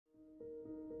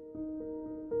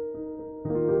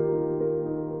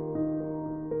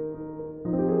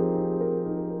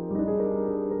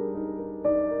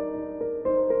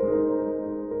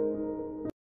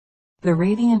The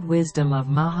Radiant Wisdom of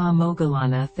Maha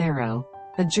Moggallana Thero,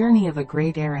 a Journey of a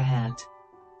Great Arahant.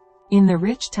 In the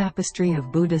rich tapestry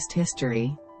of Buddhist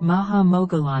history, Maha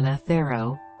Moggallana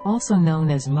Thero, also known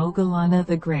as Moggallana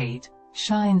the Great,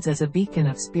 shines as a beacon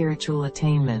of spiritual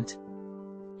attainment.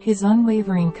 His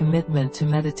unwavering commitment to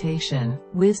meditation,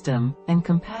 wisdom, and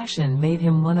compassion made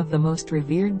him one of the most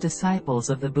revered disciples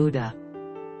of the Buddha.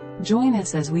 Join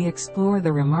us as we explore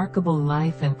the remarkable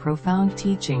life and profound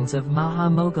teachings of Maha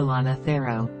Moggallana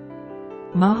Thero.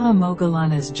 Maha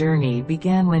Moggallana's journey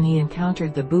began when he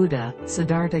encountered the Buddha,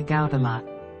 Siddhartha Gautama.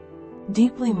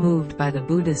 Deeply moved by the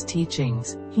Buddha's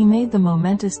teachings, he made the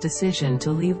momentous decision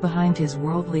to leave behind his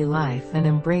worldly life and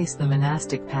embrace the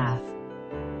monastic path.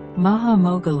 Maha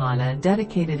Moggallana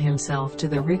dedicated himself to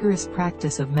the rigorous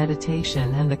practice of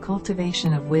meditation and the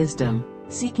cultivation of wisdom,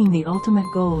 seeking the ultimate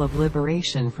goal of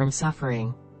liberation from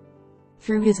suffering.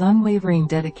 Through his unwavering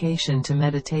dedication to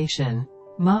meditation,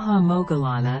 Maha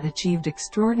Moggallana achieved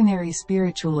extraordinary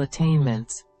spiritual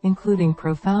attainments, including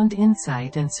profound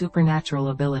insight and supernatural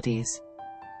abilities.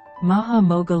 Maha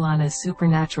Moggallana's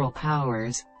supernatural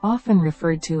powers, often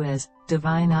referred to as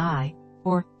divine eye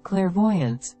or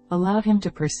clairvoyance, allowed him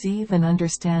to perceive and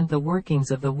understand the workings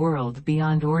of the world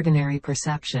beyond ordinary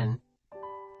perception.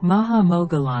 Maha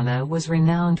Moggallana was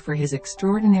renowned for his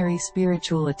extraordinary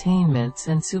spiritual attainments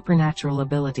and supernatural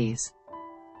abilities.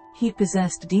 He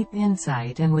possessed deep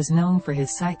insight and was known for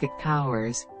his psychic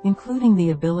powers, including the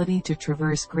ability to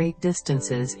traverse great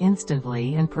distances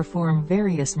instantly and perform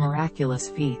various miraculous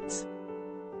feats.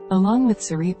 Along with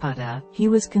Sariputta, he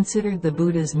was considered the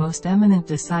Buddha's most eminent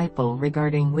disciple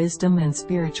regarding wisdom and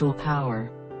spiritual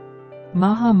power.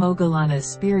 Maha Moggallana's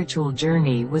spiritual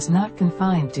journey was not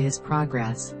confined to his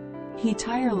progress. He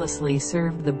tirelessly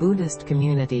served the Buddhist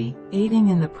community, aiding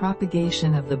in the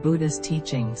propagation of the Buddha's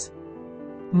teachings.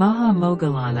 Maha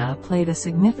Moggallana played a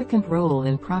significant role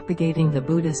in propagating the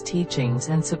Buddha's teachings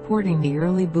and supporting the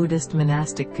early Buddhist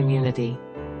monastic community.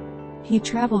 He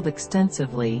traveled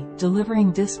extensively,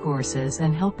 delivering discourses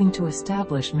and helping to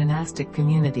establish monastic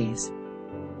communities.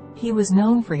 He was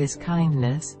known for his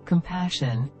kindness,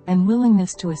 compassion, and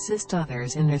willingness to assist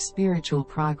others in their spiritual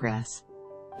progress.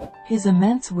 His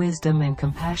immense wisdom and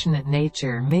compassionate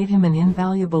nature made him an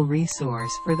invaluable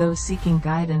resource for those seeking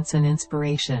guidance and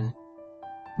inspiration.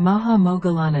 Maha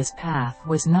Moggallana's path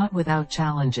was not without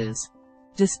challenges.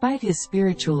 Despite his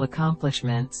spiritual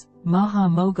accomplishments, Maha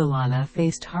Moggallana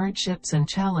faced hardships and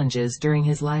challenges during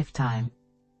his lifetime.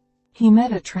 He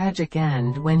met a tragic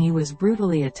end when he was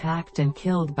brutally attacked and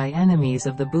killed by enemies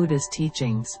of the Buddha's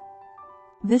teachings.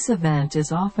 This event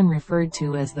is often referred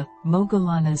to as the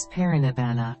Moggallana's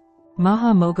Parinibbana.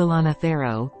 Maha Moggallana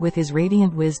Thero, with his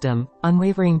radiant wisdom,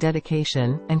 unwavering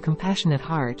dedication, and compassionate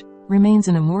heart, remains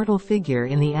an immortal figure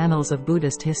in the annals of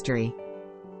Buddhist history.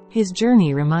 His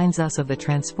journey reminds us of the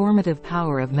transformative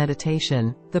power of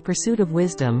meditation, the pursuit of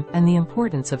wisdom, and the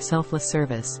importance of selfless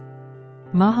service.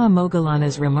 Maha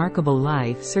Moggallana's remarkable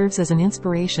life serves as an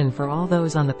inspiration for all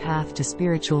those on the path to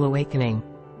spiritual awakening.